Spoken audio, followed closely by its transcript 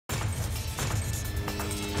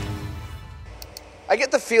I get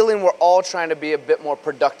the feeling we're all trying to be a bit more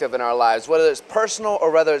productive in our lives, whether it's personal or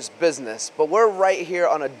whether it's business. But we're right here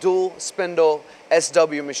on a dual spindle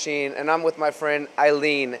SW machine, and I'm with my friend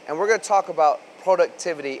Eileen, and we're going to talk about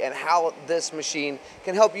productivity and how this machine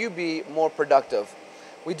can help you be more productive.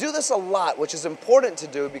 We do this a lot, which is important to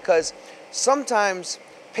do because sometimes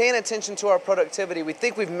paying attention to our productivity, we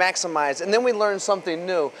think we've maximized, and then we learn something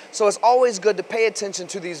new. So it's always good to pay attention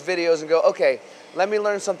to these videos and go, okay, let me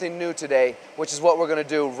learn something new today, which is what we're going to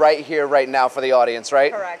do right here, right now for the audience,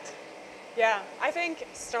 right? Correct. Yeah, I think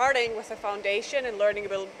starting with the foundation and learning a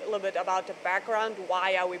little bit about the background,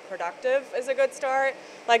 why are we productive, is a good start.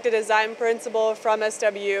 Like the design principle from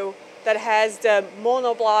SW that has the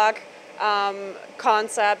monoblock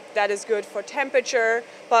concept that is good for temperature,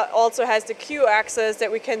 but also has the Q axis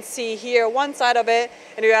that we can see here, one side of it,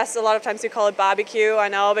 and you ask a lot of times you call it barbecue, I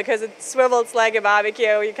know, because it swivels like a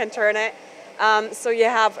barbecue, you can turn it. So you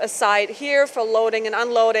have a side here for loading and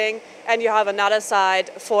unloading, and you have another side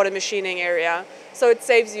for the machining area. So it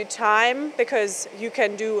saves you time because you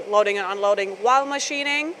can do loading and unloading while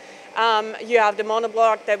machining. You have the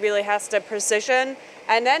monoblock that really has the precision.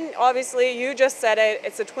 And then obviously, you just said it,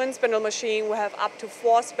 it's a twin spindle machine. We have up to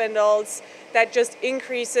 4 spindles that just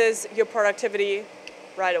increases your productivity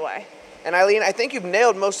right away. And Eileen, I think you've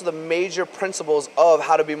nailed most of the major principles of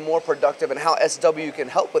how to be more productive and how SW can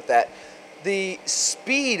help with that. The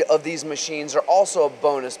speed of these machines are also a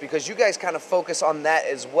bonus because you guys kind of focus on that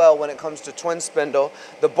as well when it comes to twin spindle.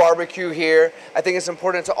 The barbecue here, I think it's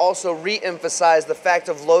important to also re-emphasize the fact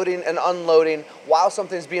of loading and unloading while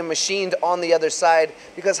something's being machined on the other side,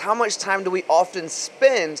 because how much time do we often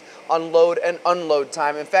spend on load and unload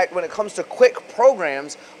time? In fact, when it comes to quick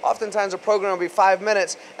programs, oftentimes a program will be 5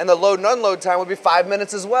 minutes and the load and unload time will be 5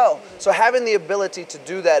 minutes as well. So having the ability to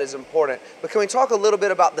do that is important. But can we talk a little bit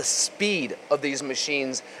about the speed of these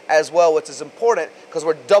machines as well, which is important because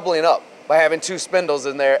we're doubling up by having 2 spindles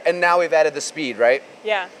in there, and now we've added the speed, right?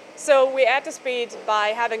 Yeah, so we add the speed by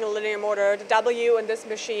having a linear motor. The W in this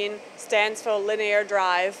machine stands for linear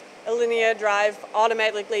drive. A linear drive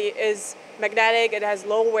automatically is magnetic, it has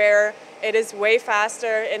low wear, it is way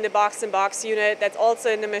faster in the box-in-box unit that's also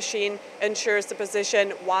in the machine, ensures the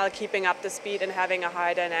position while keeping up the speed and having a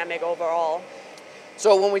high dynamic overall.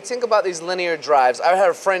 So when we think about these linear drives, I had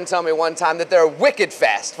a friend tell me one time that they're wicked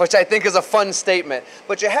fast, which I think is a fun statement.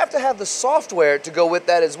 But you have to have the software to go with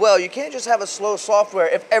that as well. You can't just have a slow software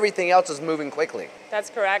if everything else is moving quickly. That's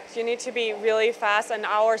correct. You need to be really fast, and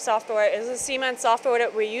our software is a SIEMENS software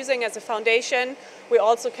that we're using as a foundation. We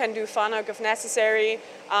also can do FANUC if necessary,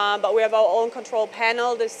 but we have our own control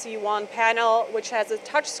panel, the C1 panel, which has a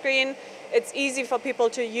touch screen. It's easy for people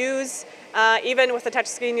to use. Even with the touch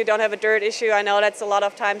screen, you don't have a dirt issue. I know that's a lot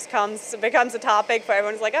of times becomes a topic for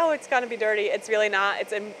everyone's like, oh, it's going to be dirty. It's really not.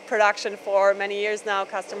 It's in production for many years now.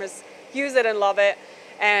 Customers use it and love it,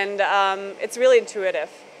 and it's really intuitive.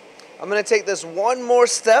 I'm going to take this one more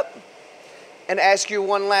step and ask you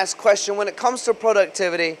one last question. When it comes to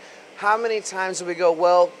productivity, how many times do we go,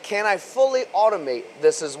 well, can I fully automate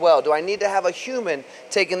this as well? Do I need to have a human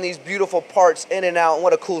taking these beautiful parts in and out? And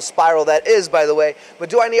what a cool spiral that is, by the way. But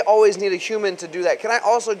do I always need a human to do that? Can I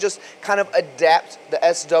also just kind of adapt the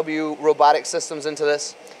SW robotic systems into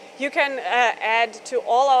this? You can add to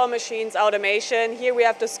all our machines automation. Here we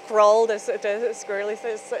have the scroll, the squirrely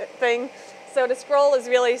thing. So the scroll is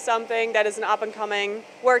really something that is an up-and-coming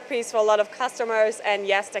workpiece for a lot of customers, and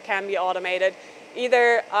yes, that can be automated.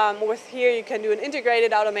 Either with here you can do an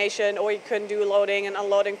integrated automation, or you can do loading and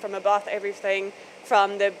unloading from above, everything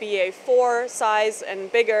from the BA4 size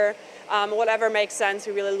and bigger, whatever makes sense.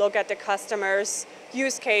 We really look at the customer's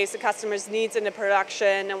use case, the customer's needs in the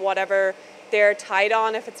production, and whatever they're tied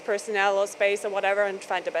on, if it's personnel or space or whatever, and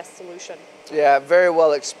find the best solution. Yeah, very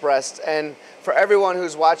well expressed. And for everyone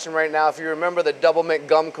who's watching right now, if you remember the Double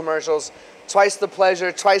McGum commercials, twice the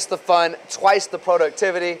pleasure, twice the fun, twice the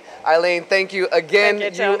productivity. Eileen, thank you again.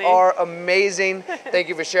 Thank you, Tony. You are amazing. Thank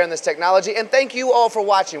you for sharing this technology. And thank you all for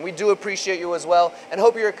watching. We do appreciate you as well, and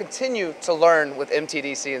hope you continue to learn with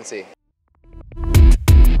MTDCNC.